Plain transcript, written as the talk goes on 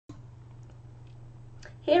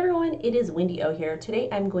Hey everyone, it is Wendy O here. Today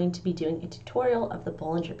I'm going to be doing a tutorial of the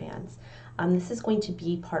Bollinger Bands. This is going to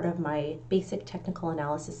be part of my basic technical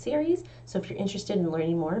analysis series, so if you're interested in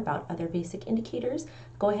learning more about other basic indicators,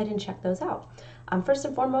 go ahead and check those out. First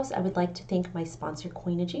and foremost, I would like to thank my sponsor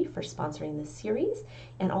Coinigy for sponsoring this series,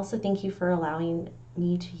 and also thank you for allowing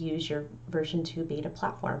me to use your version 2 beta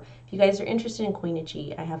platform. If you guys are interested in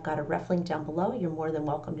Coinigy, I have got a ref link down below. You're more than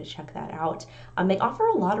welcome to check that out. They offer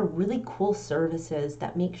a lot of really cool services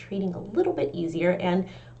that make trading a little bit easier, and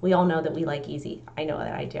we all know that we like easy. I know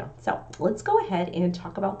that I do. So let's go ahead and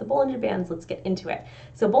talk about the Bollinger Bands. Let's get into it.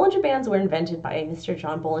 So Bollinger Bands were invented by Mr.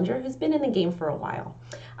 John Bollinger, who's been in the game for a while.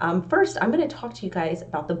 First, I'm going to talk to you guys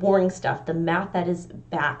about the boring stuff, the math that is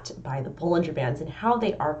backed by the Bollinger Bands and how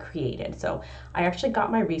they are created. So I actually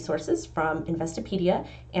got my resources from Investopedia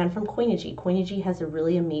and from Coinigy. Coinigy has a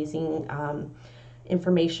really amazing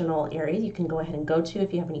informational area you can go ahead and go to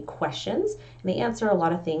if you have any questions, and they answer a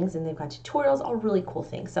lot of things, and they've got tutorials, all really cool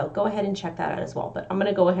things, so go ahead and check that out as well. But I'm going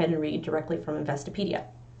to go ahead and read directly from Investopedia.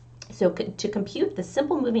 So to compute the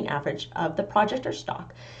simple moving average of the project or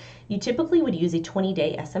stock, you typically would use a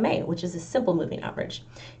 20-day SMA, which is a simple moving average.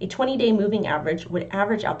 A 20-day moving average would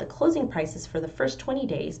average out the closing prices for the first 20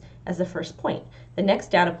 days as the first point. The next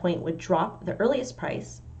data point would drop the earliest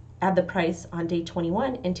price, add the price on day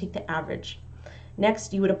 21, and take the average.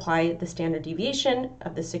 Next, you would apply the standard deviation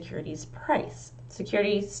of the security's price.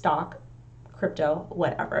 Security, stock, crypto,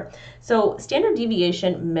 whatever. So standard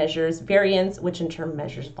deviation measures variance, which in turn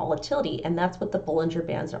measures volatility, and that's what the Bollinger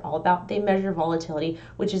Bands are all about. They measure volatility,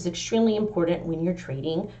 which is extremely important when you're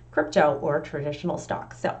trading crypto or traditional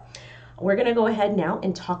stocks. So we're going to go ahead now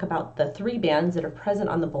and talk about the three bands that are present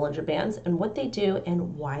on the Bollinger Bands and what they do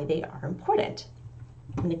and why they are important.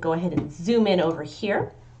 I'm going to go ahead and zoom in over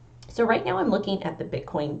here. So right now I'm looking at the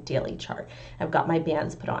Bitcoin daily chart. I've got my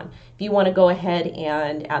bands put on. If you want to go ahead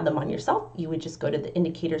and add them on yourself, you would just go to the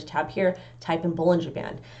indicators tab here, type in Bollinger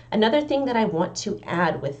Band. Another thing that I want to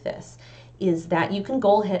add with this is that you can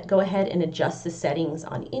go ahead and adjust the settings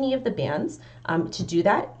on any of the bands. To do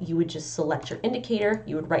that, you would just select your indicator,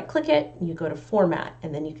 you would right click it, and you go to format,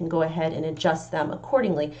 and then you can go ahead and adjust them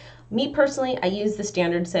accordingly. Me personally, I use the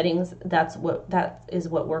standard settings. That is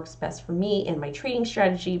what works best for me and my trading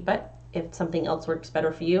strategy, but if something else works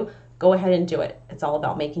better for you, go ahead and do it. It's all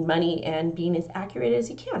about making money and being as accurate as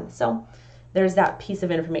you can. So there's that piece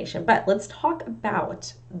of information. But let's talk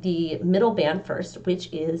about the middle band first,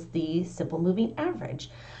 which is the simple moving average.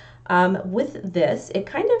 With this, it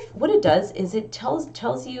kind of, what it does is it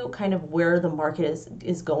tells you kind of where the market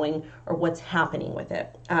is going or what's happening with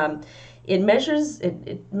it. It measures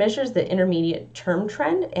the intermediate term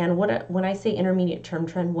trend, and when I say intermediate term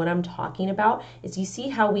trend, what I'm talking about is, you see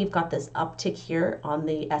how we've got this uptick here on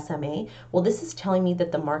the SMA? Well, this is telling me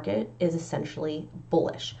that the market is essentially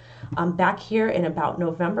bullish. Back here in about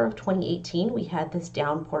November of 2018, we had this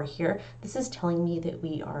downpour here. This is telling me that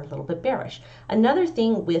we are a little bit bearish. Another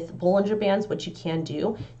thing with Bollinger Bands, what you can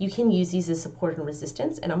do, you can use these as support and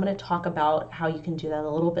resistance, and I'm going to talk about how you can do that a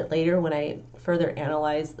little bit later when I further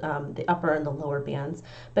analyze the upper and the lower bands.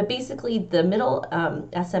 But basically the middle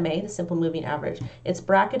SMA, the simple moving average, it's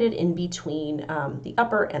bracketed in between the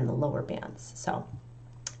upper and the lower bands. So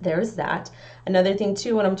there's that. Another thing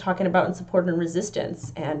too, when I'm talking about in support and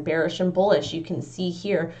resistance and bearish and bullish, you can see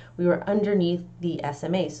here we were underneath the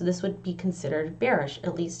SMA, so this would be considered bearish,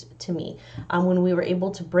 at least to me. When we were able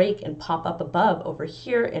to break and pop up above over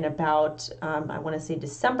here in about I want to say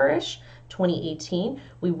December-ish 2018,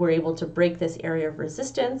 we were able to break this area of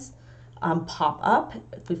resistance, pop up.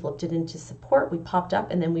 If we flipped it into support, we popped up,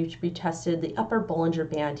 and then we retested the upper Bollinger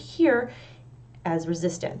Band here as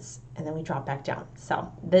resistance, and then we drop back down.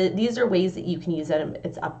 So these are ways that you can use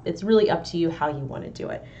it. It's really up to you how you want to do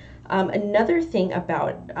it. Another thing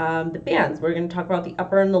about the bands, we're going to talk about the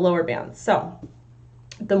upper and the lower bands. So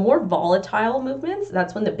the more volatile movements,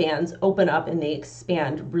 that's when the bands open up and they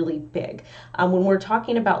expand really big. When we're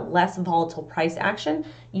talking about less volatile price action,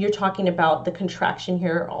 you're talking about the contraction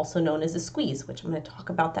here, also known as a squeeze, which I'm going to talk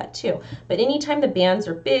about that too. But anytime the bands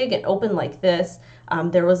are big and open like this,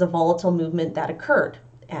 there was a volatile movement that occurred.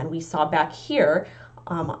 And we saw back here,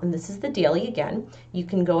 and this is the daily again, you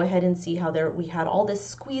can go ahead and see how we had all this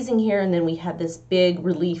squeezing here, and then we had this big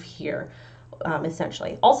relief here.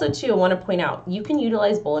 Essentially. Also too, I want to point out, you can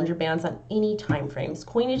utilize Bollinger Bands on any time frames.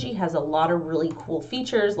 Coinigy has a lot of really cool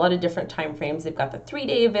features, a lot of different time frames. They've got the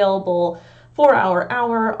 3-day available,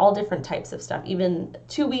 4-hour, all different types of stuff, even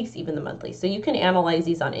 2 weeks, even the monthly. So you can analyze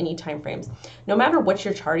these on any time frames. No matter what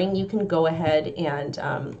you're charting, you can go ahead and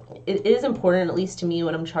it is important, at least to me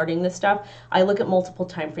when I'm charting this stuff, I look at multiple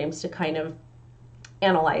time frames to kind of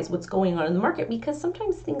analyze what's going on in the market, because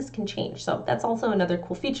sometimes things can change. So that's also another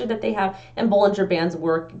cool feature that they have, and Bollinger Bands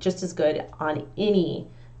work just as good on any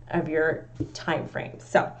of your time frames.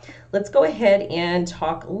 So let's go ahead and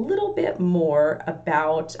talk a little bit more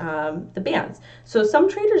about the bands. So some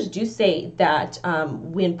traders do say that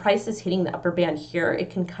when price is hitting the upper band here, it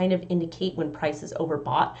can kind of indicate when price is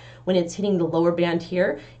overbought. When it's hitting the lower band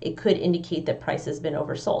here, it could indicate that price has been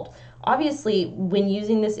oversold. Obviously, when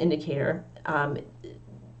using this indicator,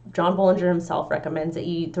 John Bollinger himself recommends that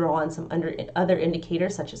you throw on some other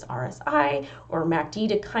indicators such as RSI or MACD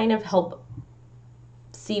to kind of help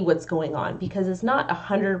see what's going on, because it's not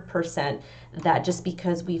 100% that just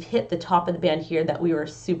because we've hit the top of the band here that we were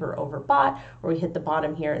super overbought, or we hit the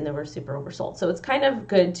bottom here and then we're super oversold. So it's kind of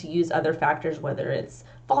good to use other factors, whether it's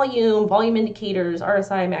volume indicators,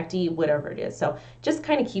 RSI, MACD, whatever it is. So just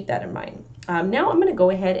kind of keep that in mind. Now I'm going to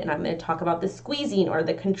go ahead and I'm going to talk about the squeezing or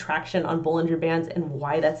the contraction on Bollinger Bands and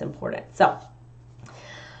why that's important. So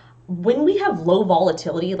when we have low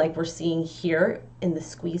volatility like we're seeing here in the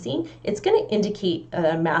squeezing, it's going to indicate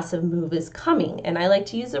a massive move is coming. And I like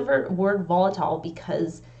to use the word volatile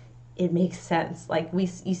because it makes sense. Like you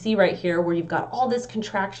see right here where you've got all this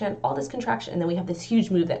contraction, and then we have this huge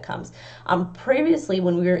move that comes. Previously,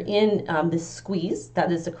 when we were in this squeeze,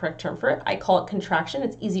 that is the correct term for it, I call it contraction.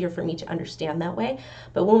 It's easier for me to understand that way.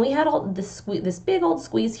 But when we had all this big old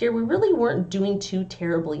squeeze here, we really weren't doing too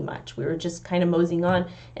terribly much. We were just kind of moseying on,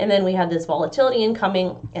 and then we had this volatility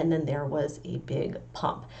incoming, and then there was a big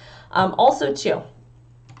pump. Also, too,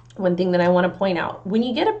 one thing that I want to point out, when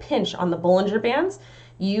you get a pinch on the Bollinger Bands,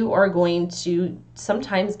 you are going to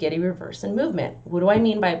sometimes get a reverse in movement. What do I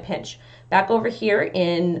mean by a pinch? Back over here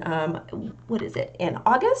in, in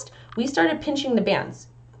August, we started pinching the bands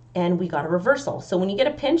and we got a reversal. So when you get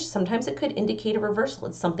a pinch, sometimes it could indicate a reversal.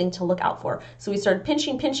 It's something to look out for. So we started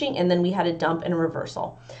pinching, and then we had a dump and a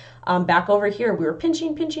reversal. Back over here, we were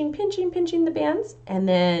pinching the bands, and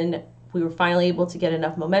then we were finally able to get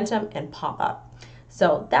enough momentum and pop up.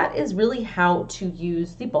 So that is really how to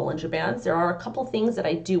use the Bollinger Bands. There are a couple things that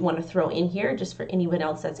I do want to throw in here just for anyone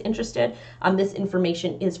else that's interested. This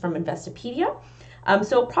information is from Investopedia.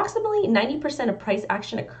 So approximately 90% of price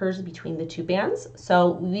action occurs between the two bands.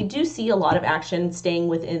 So we do see a lot of action staying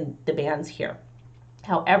within the bands here.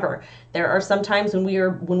 However, there are some times when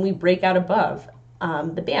we break out above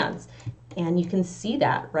the bands. And you can see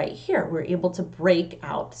that right here. We're able to break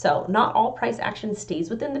out. So not all price action stays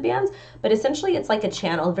within the bands, but essentially it's like a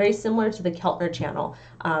channel, very similar to the Keltner channel,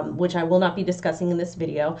 which I will not be discussing in this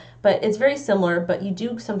video, but it's very similar, but you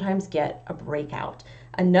do sometimes get a breakout.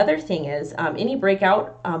 Another thing is any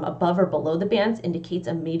breakout above or below the bands indicates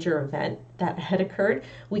a major event that had occurred.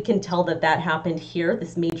 We can tell that that happened here,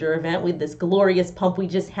 this major event with this glorious pump we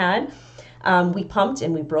just had. We pumped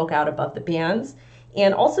and we broke out above the bands.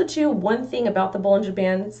 And also, too, one thing about the Bollinger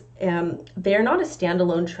Bands, they're not a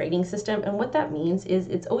standalone trading system. And what that means is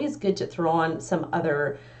it's always good to throw on some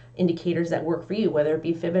other indicators that work for you, whether it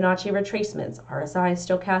be Fibonacci retracements, RSI,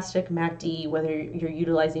 stochastic, MACD, whether you're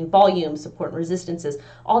utilizing volume, support and resistances,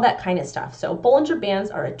 all that kind of stuff. So Bollinger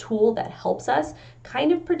Bands are a tool that helps us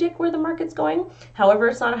kind of predict where the market's going. However,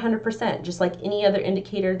 it's not 100%. Just like any other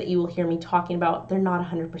indicator that you will hear me talking about, they're not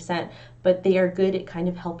 100%, but they are good at kind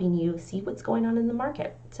of helping you see what's going on in the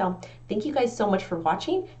market. So thank you guys so much for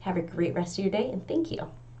watching. Have a great rest of your day, and thank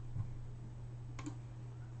you.